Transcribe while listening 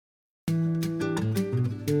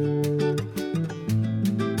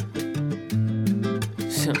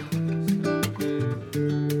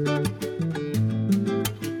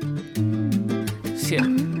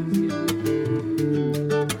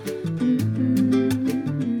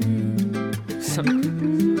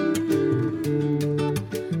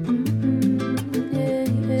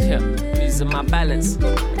Yeah, losing my balance.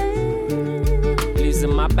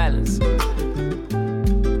 Losing my balance.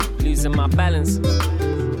 Losing my balance.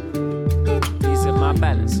 Losing my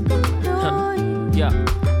balance. Yeah.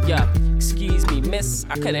 Excuse me, miss,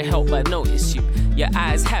 I couldn't help but notice you. Your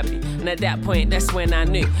eyes happy, and at that point, that's when I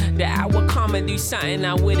knew that I would come and do something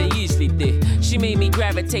I wouldn't usually do. She made me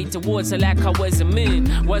gravitate towards her like I was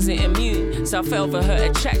wasn't immune, so I fell for her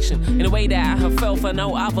attraction in a way that I have felt for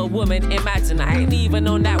no other woman. Imagine I ain't even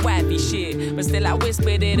on that wifey shit, but still I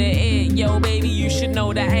whispered in her ear, yo baby, you should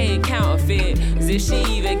know that I ain't counterfeit, as if she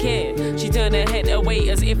even cared. She turned her head away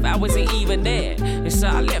as if I wasn't even there, and so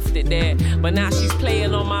I left it there. But now she's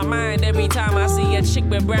playing on my mind every time I see a chick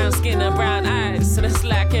with brown skin and brown eyes. So that's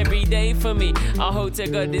like every day for me. I hope to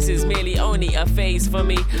God this is merely only a phase for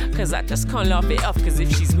me, cause I just can't laugh it off. Cause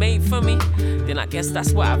if she's made for me, then I guess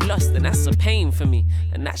that's what I've lost, and that's a pain for me,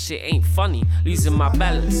 and that shit ain't funny. Losing my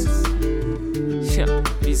balance. Yeah,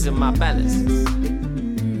 losing my balance.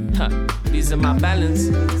 Losing my balance.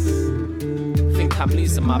 Think I'm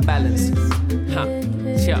losing my balance.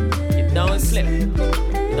 Yeah, you don't slip,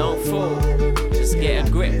 don't fall, just get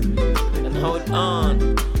a grip and hold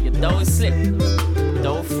on. You don't slip,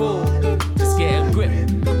 don't fall, just get a grip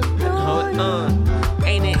and hold on.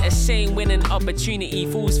 Ain't it a shame when an opportunity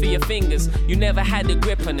falls for your fingers? You never had a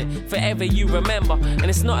grip on it, forever you remember. And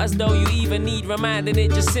it's not as though you even need reminding,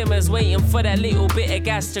 it just simmers, waiting for that little bit of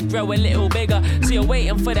gas to grow a little bigger. So you're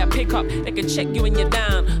waiting for that pickup that can check you when you're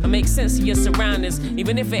down and make sense of your surroundings,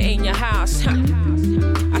 even if it ain't your house.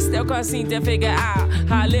 I still can't seem to figure out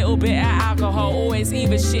how a little bit of alcohol always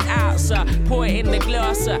evens shit out. So I pour it in the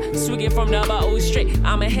glass, swig it from the bottle straight.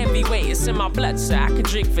 I'm a heavyweight, it's in my blood, so I could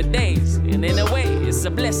drink for days. And in a way, it's a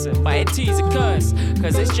blessing, but it too's a curse,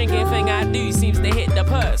 cause this drinking thing I do seems to hit the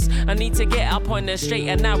purse. I need to get up on the straight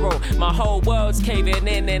and narrow. My whole world's caving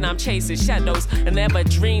in and I'm chasing shadows. I never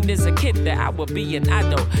dreamed as a kid that I would be an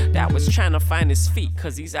adult that was trying to find his feet,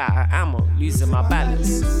 cause he's out of ammo. Losing my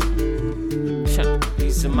balance.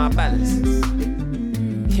 Losing my balance.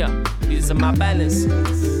 Yeah, losing my balance.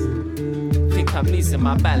 Think I'm losing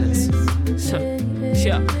my balance.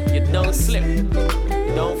 Yeah, you don't slip,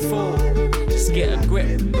 don't fall, just get a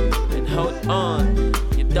grip and hold on.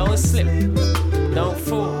 You don't slip, don't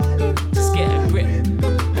fall, just get a grip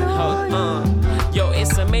and hold on. Yo,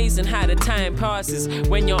 it's amazing how the time passes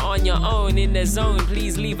when you're on your own in the zone.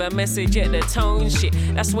 Please leave a message at the tone. Shit,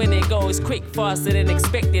 that's when it goes quick, faster than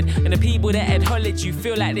expected. And the people that acknowledge you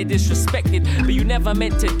feel like they're disrespected, but you never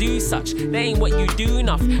meant to do such. That ain't what you do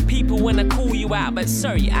enough. People wanna call you out, but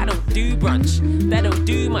sorry, I don't do brunch. That don't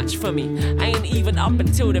do much for me. I ain't even up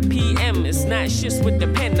until the PM. It's night shifts with the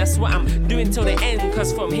pen, that's what I'm doing till the end.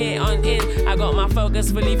 Cause from here on in, I got my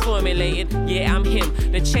focus fully formulated. Yeah, I'm him,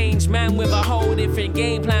 the changed man with a whole different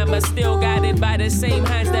game plan, but still guided by the same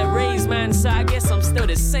hands that raise man. So I guess I'm still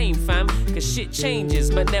the same fam, cause shit changes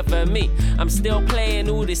but never me. I'm still playing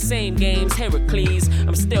all the same games, Heracles.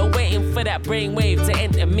 I'm still waiting for that brainwave to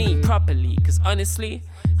enter me properly, cause honestly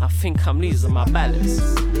I think I'm losing my balance.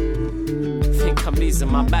 Think I'm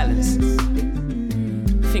losing my balance.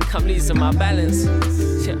 Think I'm losing my balance.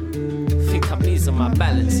 Yeah. Think I'm losing my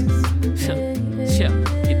balance. Yeah.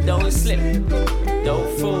 You don't slip,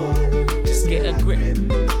 don't fall, just get a grip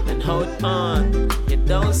and hold on. You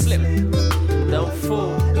don't slip, don't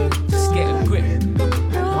fall, just get a grip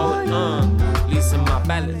and hold on. Losing my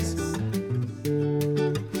balance.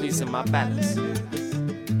 Losing my balance.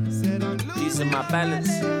 Losing my balance.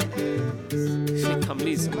 Think I'm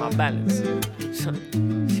losing my balance.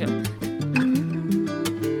 Yeah.